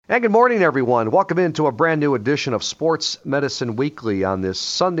And good morning, everyone. Welcome into a brand new edition of Sports Medicine Weekly on this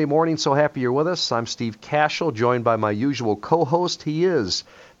Sunday morning. So happy you're with us. I'm Steve Cashel, joined by my usual co-host. He is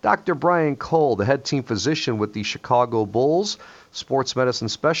Dr. Brian Cole, the head team physician with the Chicago Bulls, sports medicine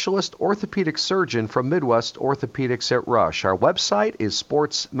specialist, orthopedic surgeon from Midwest Orthopedics at Rush. Our website is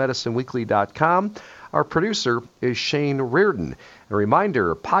sportsmedicineweekly.com. Our producer is Shane Reardon. A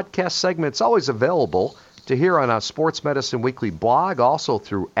reminder, podcast segments always available to hear on our Sports Medicine Weekly blog, also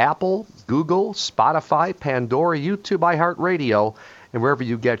through Apple, Google, Spotify, Pandora, YouTube, iHeartRadio, and wherever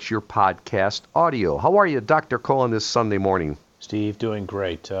you get your podcast audio. How are you, Dr. Cole, on this Sunday morning? Steve, doing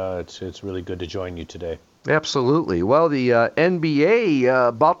great. It's really good to join you today. Absolutely. Well, the NBA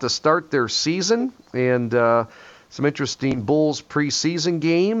about to start their season, and some interesting Bulls preseason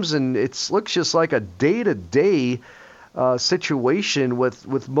games, and it looks just like a day-to-day situation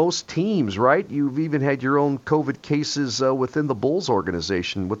with most teams, right? You've even had your own COVID cases within the Bulls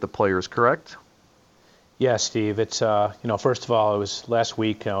organization with the players, correct? Yeah, Steve. It's first of all, it was last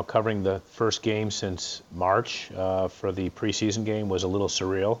week. Covering the first game since March for the preseason game was a little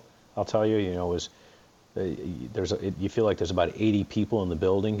surreal. I'll tell you. It was you feel like there's about 80 people in the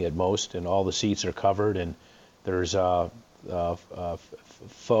building at most, and all the seats are covered, and there's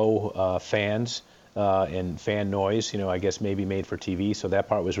faux fans. And fan noise, I guess maybe made for TV. So that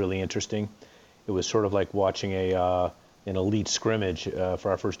part was really interesting. It was sort of like watching an elite scrimmage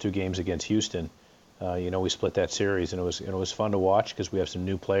for our first two games against Houston. We split that series, and it was fun to watch because we have some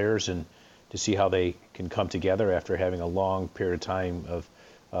new players and to see how they can come together after having a long period of time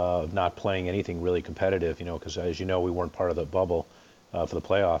of not playing anything really competitive. Because as you know, we weren't part of the bubble for the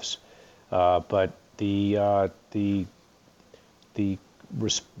playoffs. But the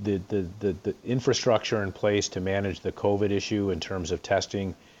infrastructure in place to manage the COVID issue in terms of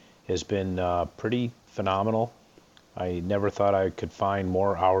testing has been pretty phenomenal. I never thought I could find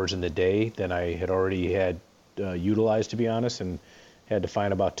more hours in the day than I had already had utilized, to be honest, and had to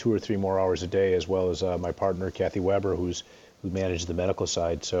find about 2 or 3 more hours a day, as well as my partner, Kathy Weber, who managed the medical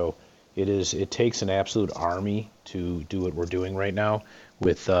side. So it takes an absolute army to do what we're doing right now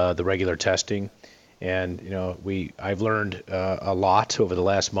with the regular testing. And I've learned a lot over the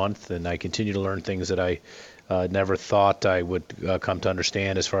last month, and I continue to learn things that I never thought I would come to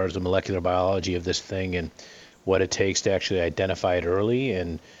understand as far as the molecular biology of this thing and what it takes to actually identify it early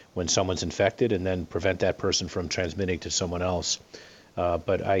and when someone's infected, and then prevent that person from transmitting to someone else.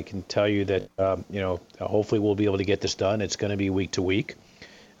 But I can tell you that hopefully we'll be able to get this done. It's going to be week to week,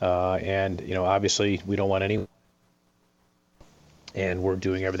 and obviously we don't want any, and we're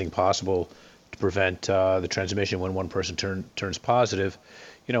doing everything possible to prevent the transmission when one person turns positive,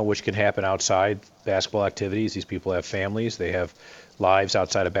 which can happen outside basketball activities. These people have families, they have lives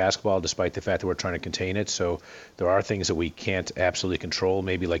outside of basketball, despite the fact that we're trying to contain it. So there are things that we can't absolutely control,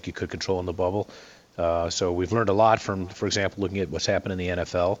 maybe like you could control in the bubble. So we've learned a lot from, for example, looking at what's happened in the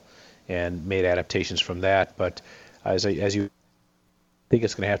NFL and made adaptations from that. But as you think,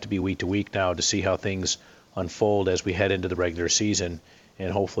 it's going to have to be week to week now to see how things unfold as we head into the regular season.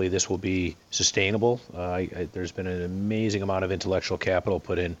 And hopefully this will be sustainable. There's been an amazing amount of intellectual capital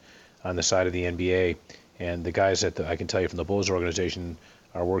put in on the side of the NBA. And the guys I can tell you from the Bulls organization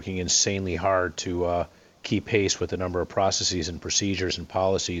are working insanely hard to keep pace with the number of processes and procedures and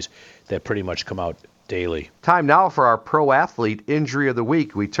policies that pretty much come out daily. Time now for our pro athlete injury of the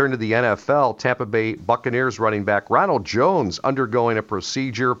week. We turn to the NFL. Tampa Bay Buccaneers running back Ronald Jones undergoing a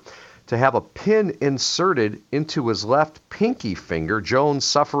procedure to have a pin inserted into his left pinky finger. Jones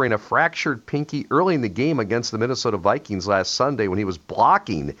suffering a fractured pinky early in the game against the Minnesota Vikings last Sunday when he was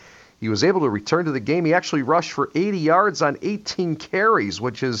blocking. He was able to return to the game. He actually rushed for 80 yards on 18 carries,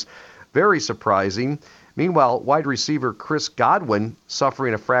 which is very surprising. Meanwhile, wide receiver Chris Godwin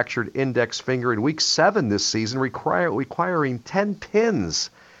suffering a fractured index finger in Week 7 this season, requiring 10 pins.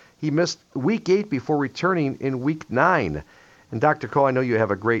 He missed Week 8 before returning in Week 9. And Dr. Cole, I know you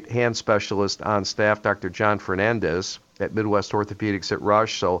have a great hand specialist on staff, Dr. John Fernandez at Midwest Orthopedics at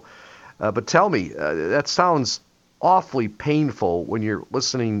Rush. But tell me, that sounds awfully painful when you're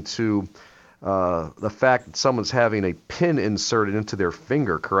listening to the fact that someone's having a pin inserted into their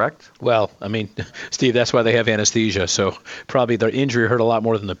finger, correct? Well, I mean, Steve, that's why they have anesthesia. So probably their injury hurt a lot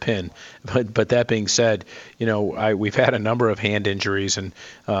more than the pin. But that being said, we've had a number of hand injuries and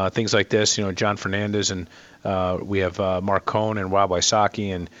things like this. John Fernandez and we have Mark Cohn and Rob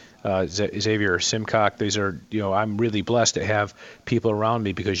Wysocki and Xavier Simcock. These are, I'm really blessed to have people around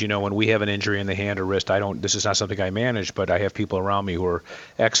me because, when we have an injury in the hand or wrist, this is not something I manage, but I have people around me who are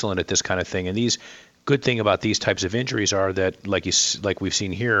excellent at this kind of thing. And these good thing about these types of injuries are that, like we've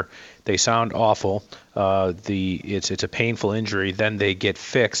seen here, they sound awful. it's a painful injury, then they get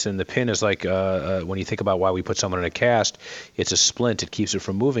fixed. And the pin is like when you think about why we put someone in a cast, it's a splint. It keeps it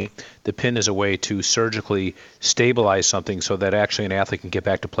from moving. The pin is a way to surgically stabilize something so that actually an athlete can get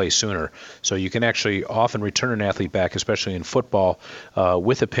back to play sooner. So you can actually often return an athlete back, especially in football,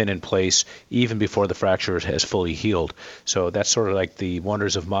 with a pin in place even before the fracture has fully healed. So that's sort of like the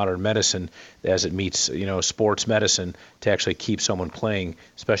wonders of modern medicine as it meets, sports medicine to actually keep someone playing,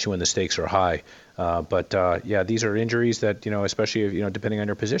 especially when the stakes are high. But these are injuries that, especially, depending on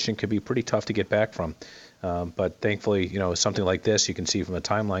your position, could be pretty tough to get back from. But thankfully, something like this, you can see from a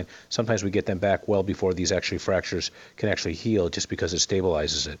timeline, sometimes we get them back well before these fractures can actually heal just because it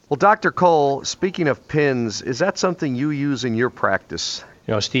stabilizes it. Well, Dr. Cole, speaking of pins, is that something you use in your practice?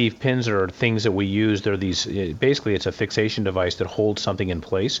 Steve, pins are things that we use. They're basically it's a fixation device that holds something in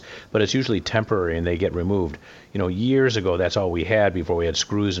place, but it's usually temporary and they get removed. Years ago, that's all we had before we had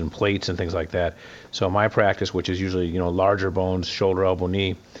screws and plates and things like that. So my practice, which is usually, larger bones, shoulder, elbow,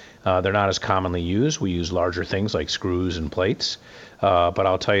 knee, they're not as commonly used. We use larger things like screws and plates. But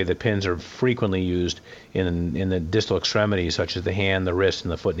I'll tell you that pins are frequently used in the distal extremities, such as the hand, the wrist,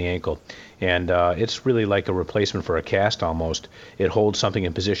 and the foot and the ankle. And it's really like a replacement for a cast almost. It holds something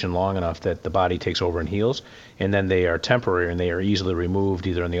in position long enough that the body takes over and heals, and then they are temporary and they are easily removed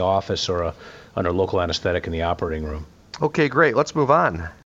either in the office or under local anesthetic in the operating room. Okay, great. Let's move on.